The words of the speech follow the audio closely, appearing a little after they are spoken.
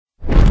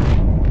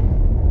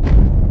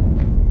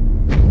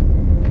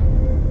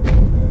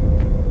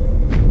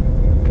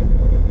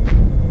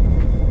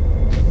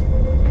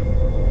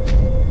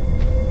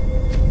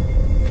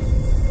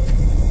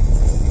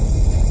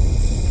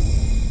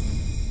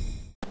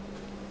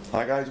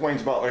Hi guys,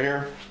 Wayne's Butler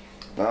here.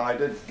 Now I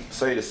did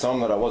say to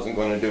some that I wasn't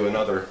going to do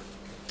another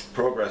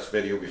progress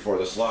video before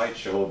the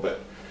slideshow,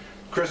 but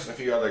Chris and a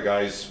few other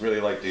guys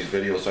really like these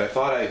videos, so I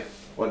thought I'm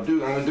going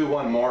to do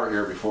one more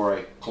here before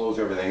I close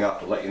everything up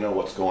to let you know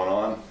what's going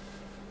on,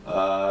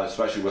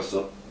 especially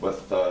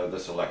with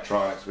this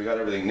electronics. We got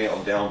everything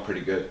nailed down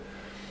pretty good.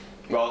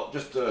 Well,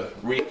 just to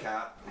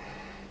recap,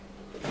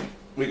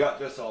 we got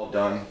this all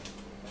done,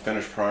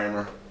 finished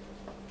primer,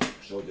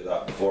 showed you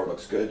that before,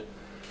 looks good.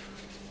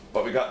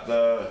 But we got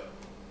the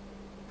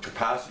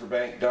capacitor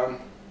bank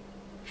done.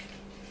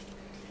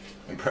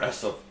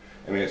 Impressive.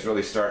 I mean, it's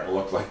really starting to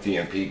look like the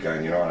EMP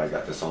gun, you know, and I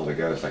got this all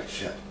together. It's like,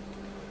 shit.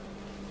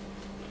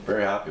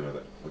 Very happy with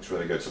it. Looks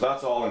really good. So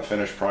that's all in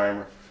finished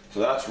primer. So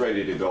that's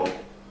ready to go.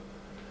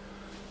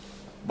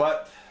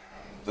 But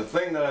the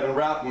thing that I've been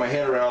wrapping my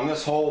head around,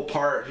 this whole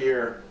part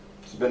here,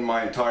 has been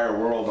my entire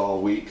world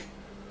all week.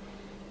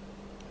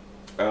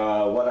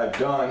 What I've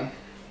done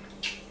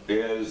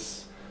is,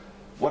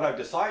 what I've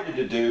decided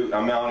to do,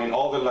 I'm mounting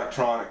all the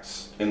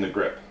electronics in the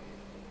grip.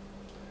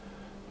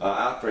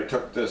 After I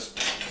took this,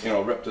 you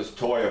know, ripped this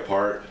toy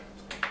apart,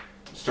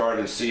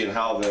 started seeing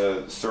how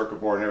the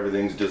circuit board and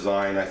everything's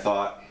designed, I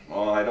thought,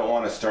 well, I don't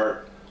want to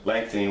start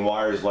lengthening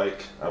wires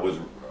like I was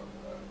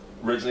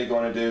originally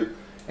going to do.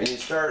 And you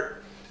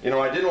start, you know,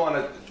 I didn't want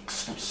to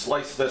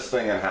slice this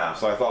thing in half,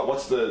 so I thought,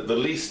 what's the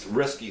least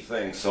risky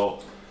thing?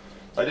 So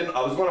I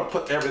was going to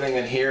put everything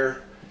in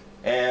here,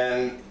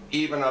 and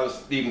I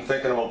was even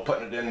thinking about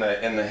putting it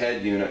in the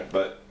head unit,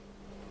 but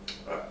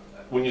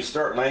when you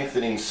start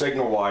lengthening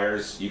signal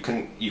wires, you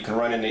can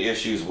run into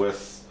issues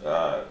with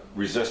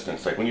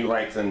resistance. Like when you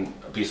lengthen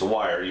a piece of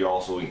wire, you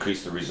also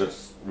increase the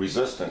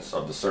resistance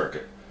of the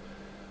circuit.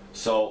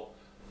 So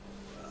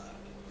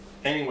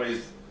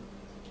anyways,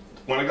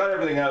 when I got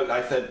everything out,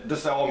 I said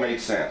this all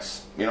made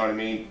sense. You know what I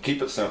mean?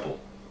 Keep it simple.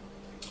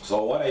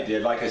 So what I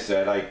did, like I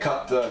said, I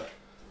cut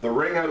the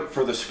ring out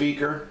for the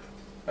speaker,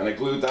 and I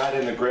glued that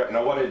in the grip.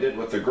 Now what I did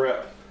with the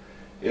grip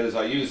is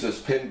I used this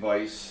pin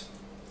vise,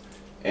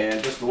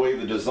 and just the way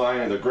the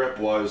design of the grip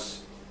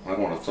was, I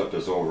don't want to flip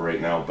this over right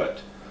now, but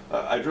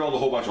I drilled a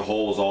whole bunch of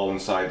holes all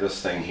inside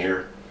this thing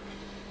here,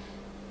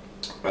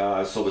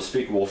 so the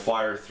speaker will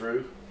fire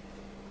through.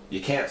 You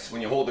can't,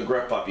 when you hold the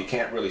grip up, you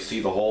can't really see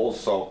the holes,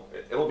 so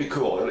it'll be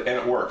cool, and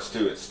it works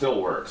too, it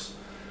still works.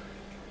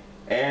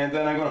 And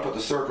then I'm going to put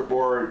the circuit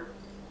board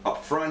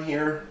up front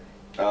here.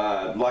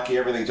 Lucky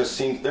everything just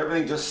seems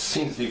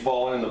to be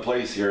falling into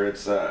place here.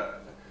 It's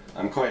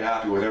I'm quite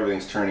happy with how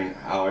everything's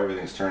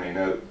turning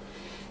out.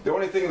 The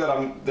only thing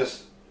that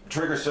this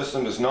trigger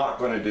system is not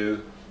going to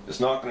do,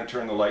 it's not going to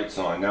turn the lights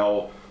on.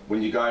 Now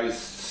when you guys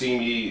seen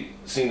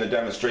the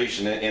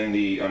demonstration in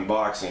the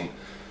unboxing,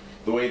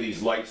 the way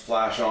these lights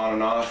flash on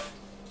and off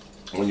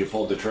when you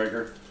pull the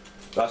trigger,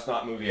 that's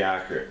not movie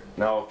accurate.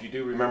 Now if you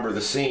do remember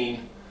the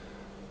scene,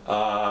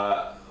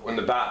 when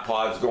the bat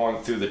pod's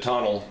going through the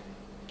tunnel,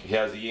 he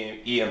has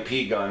the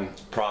EMP gun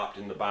propped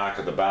in the back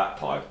of the bat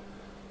pod,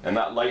 and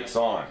that light's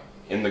on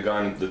in the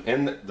gun.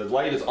 The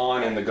light is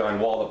on in the gun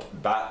while the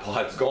bat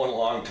pod's going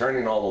along,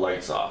 turning all the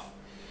lights off.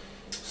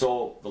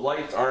 So the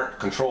lights aren't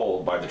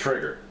controlled by the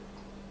trigger.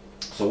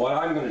 So what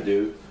I'm going to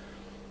do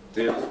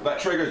is, that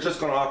trigger is just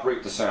going to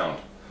operate the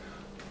sound.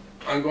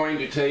 I'm going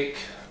to take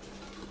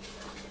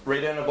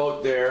right in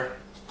about there.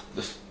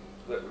 The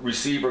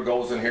receiver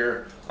goes in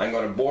here. I'm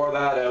going to bore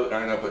that out, and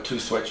I'm going to put two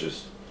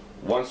switches.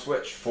 One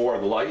switch for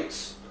the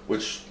lights,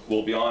 which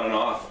will be on and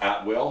off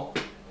at will,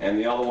 and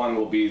the other one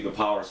will be the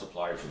power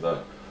supply for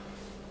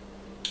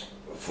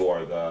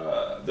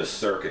the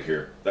circuit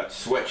here. That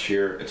switch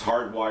here, it's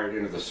hardwired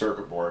into the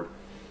circuit board.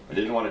 I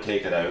didn't want to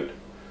take it out.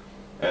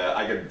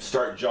 I could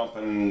start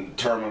jumping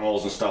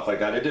terminals and stuff like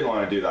that. I didn't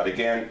want to do that.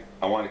 Again,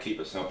 I want to keep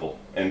it simple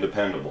and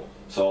dependable.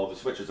 So the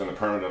switch is in a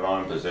permanent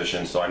on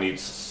position, so I need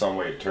some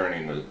way of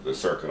turning the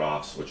circuit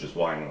off, which is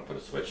why I'm going to put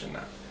a switch in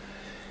that.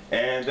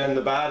 And then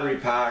the battery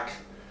pack,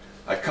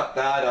 I cut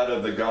that out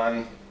of the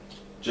gun,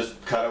 just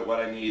cut out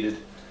what I needed,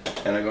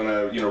 and I'm going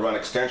to, you know, run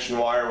extension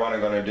wire. What I'm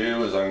going to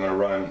do is I'm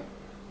going to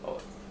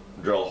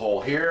drill a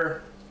hole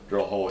here,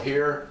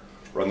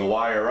 run the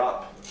wire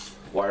up.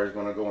 Wire's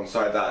going to go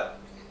inside that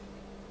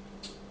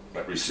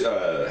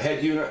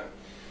head unit.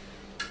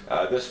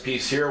 This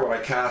piece here, when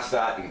I cast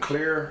that and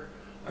clear,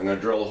 I'm going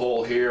to drill a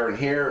hole here and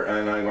here,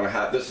 and I'm going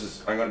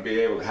to be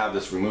able to have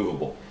this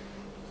removable,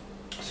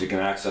 so you can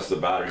access the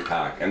battery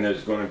pack. And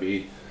there's going to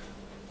be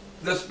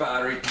this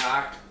battery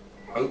pack.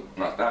 Oh,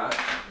 not that.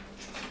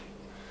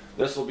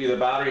 This will be the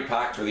battery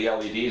pack for the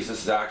LEDs.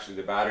 This is actually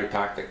the battery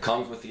pack that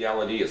comes with the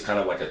LED. It's kind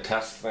of like a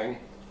test thing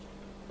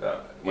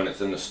when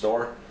it's in the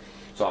store.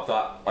 So I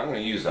thought, I'm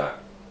going to use that.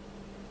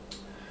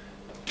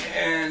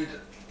 And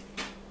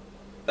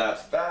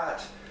that's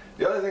that.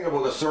 The other thing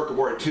about the circuit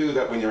board too,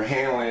 that when you're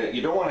handling it,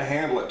 you don't want to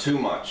handle it too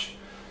much,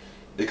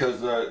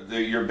 because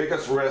your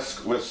biggest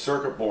risk with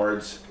circuit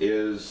boards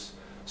is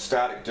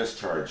static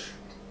discharge.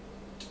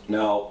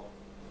 Now,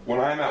 when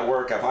I'm at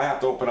work, if I have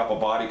to open up a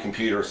body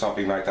computer or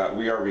something like that,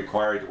 we are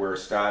required to wear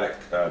static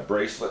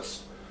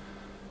bracelets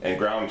and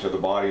ground to the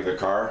body of the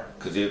car.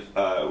 Because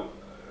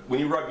when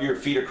you rub your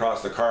feet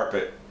across the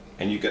carpet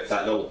and you get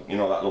that little, you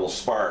know, that little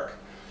spark,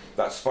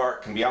 that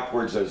spark can be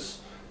upwards as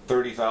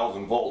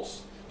 30,000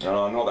 volts.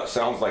 Now, I know that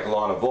sounds like a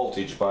lot of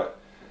voltage, but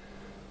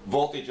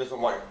voltage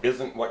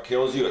isn't what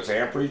kills you, it's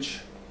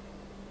amperage.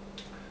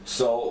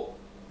 So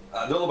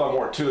a little bit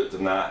more to it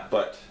than that.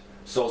 But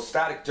so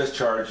static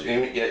discharge,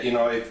 you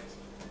know, if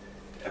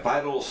I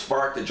had a little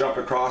spark that jumped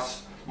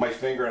across my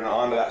finger and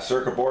onto that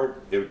circuit board,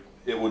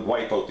 it would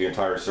wipe out the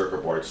entire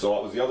circuit board. So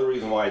it was the other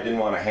reason why I didn't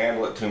want to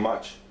handle it too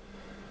much.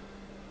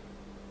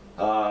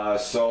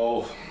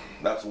 So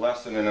that's a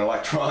lesson in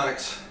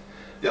electronics.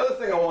 The other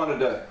thing I wanted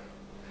to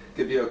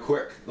give you a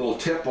quick little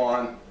tip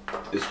on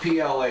is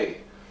PLA.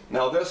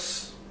 Now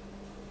this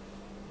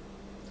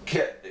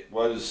kit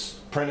was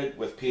printed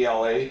with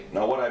PLA.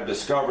 Now what I've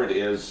discovered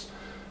is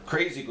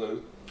Crazy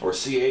Glue or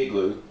CA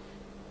glue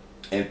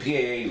and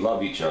PAA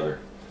love each other.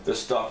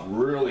 This stuff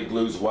really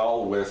glues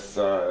well with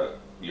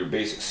your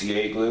basic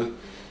CA glue.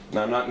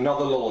 Now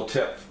another little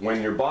tip,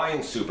 when you're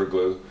buying super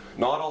glue,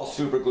 not all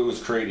super glue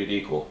is created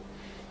equal.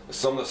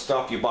 Some of the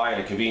stuff you buy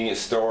in a convenience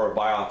store or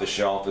buy off the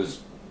shelf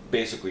is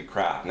basically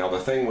crap. Now the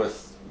thing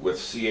with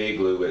CA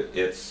glue,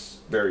 it's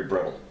very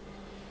brittle.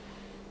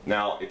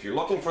 Now if you're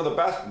looking for the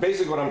best,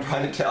 basically what I'm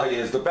trying to tell you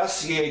is the best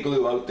CA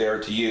glue out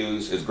there to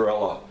use is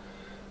Gorilla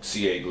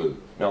CA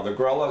glue. Now the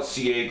Gorilla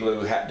CA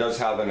glue does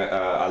have an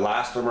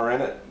elastomer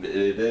in it.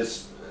 It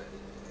is,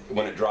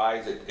 when it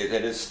dries, it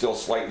is still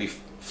slightly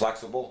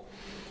flexible.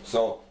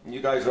 So when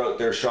you guys are out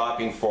there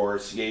shopping for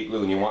CA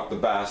glue and you want the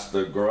best,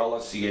 the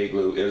Gorilla CA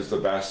glue is the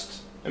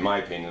best, in my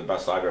opinion, the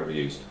best I've ever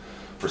used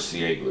for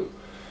CA glue.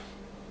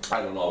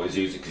 I don't always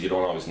use it because you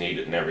don't always need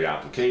it in every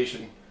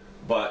application.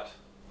 But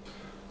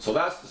so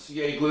that's the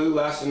CA glue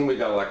lesson. We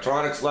got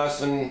electronics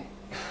lesson.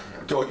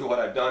 I told you what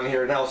I've done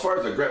here. Now as far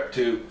as the grip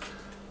too,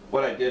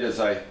 what I did is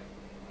I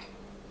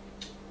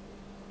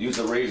used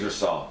a razor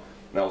saw.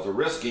 Now it was a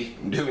risky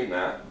doing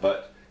that,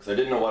 but because I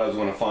didn't know what I was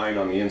going to find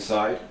on the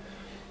inside.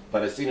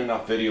 But I've seen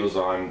enough videos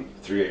on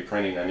 3A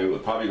printing, I knew it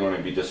was probably going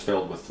to be just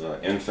filled with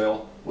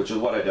infill, which is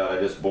what I did. I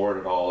just bored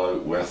it all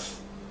out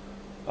with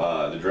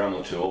the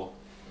Dremel tool.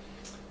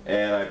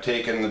 And I've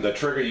taken the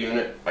trigger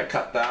unit, I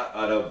cut that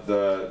out of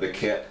the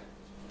kit,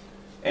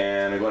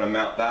 and I'm going to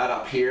mount that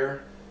up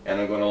here,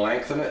 and I'm going to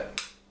lengthen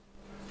it.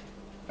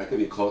 I could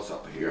be close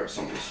up here of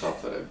some of the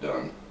stuff that I've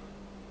done.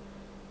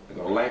 I'm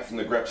going to lengthen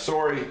the grip.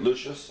 Sorry,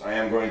 Lucius, I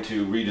am going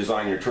to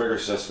redesign your trigger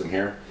system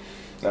here.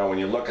 Now when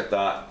you look at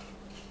that,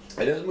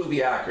 it is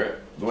movie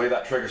accurate. The way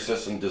that trigger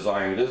system is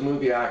designed, it is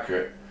movie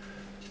accurate,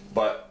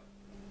 but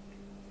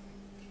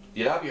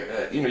you'd have your,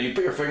 you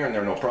put your finger in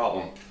there no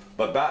problem,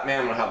 but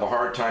Batman would have a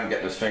hard time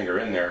getting his finger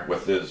in there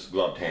with his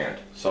gloved hand.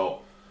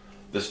 So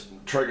this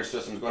trigger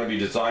system is going to be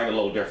designed a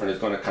little different. It's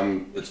going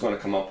to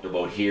come up to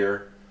about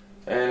here,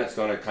 and it's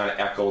going to kind of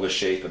echo the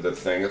shape of the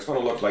thing. It's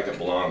going to look like it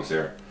belongs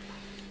there.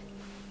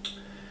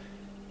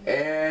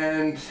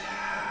 And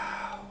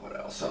what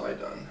else have I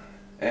done?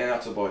 And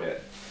that's about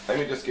it. Let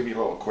me just give you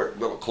a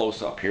little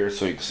close up here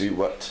so you can see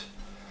what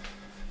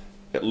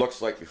it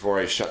looks like before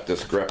I shut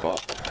this grip up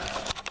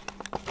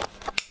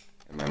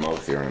in my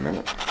mouth here in a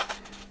minute.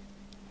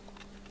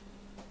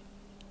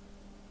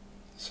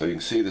 So you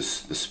can see the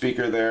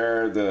speaker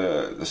there,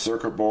 the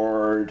circuit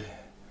board,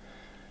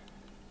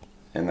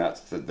 and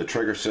that's the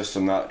trigger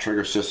system. That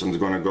trigger system is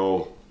going to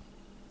go,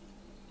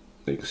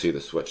 you can see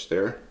the switch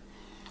there,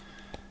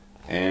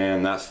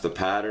 and that's the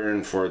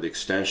pattern for the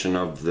extension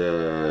of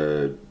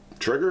the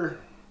trigger.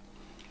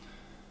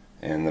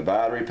 And the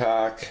battery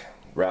pack,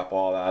 wrap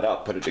all that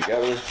up, put it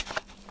together.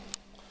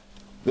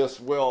 This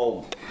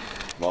will,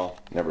 well,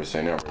 never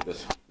say never,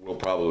 this will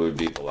probably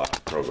be the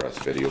last progress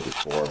video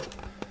before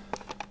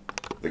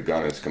the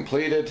gun is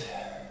completed.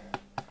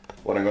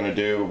 What I'm going to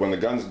do when the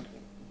gun's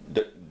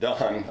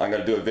done, I'm going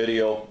to do a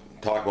video,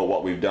 talk about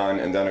what we've done,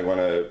 and then I'm going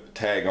to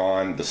tag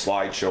on the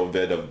slideshow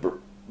vid of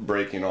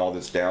breaking all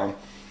this down.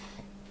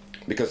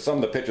 Because some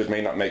of the pictures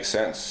may not make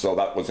sense, so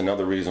that was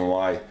another reason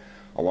why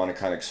I want to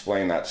kind of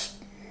explain that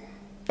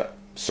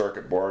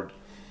circuit board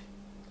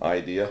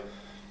idea.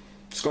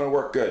 It's going to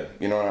work good,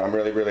 I'm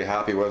really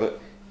happy with it.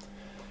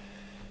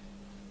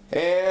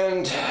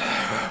 And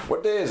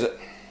what day is it?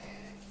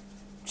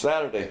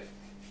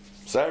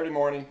 Saturday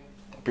morning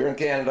up here in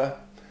Canada.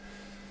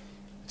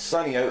 It's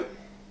sunny out,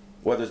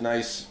 weather's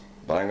nice,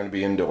 but I'm going to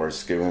be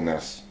indoors doing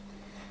this.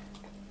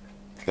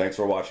 Thanks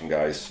for watching,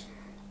 guys.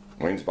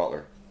 Wayne's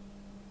Butler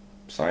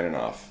signing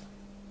off.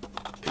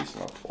 Peace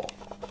and love to all.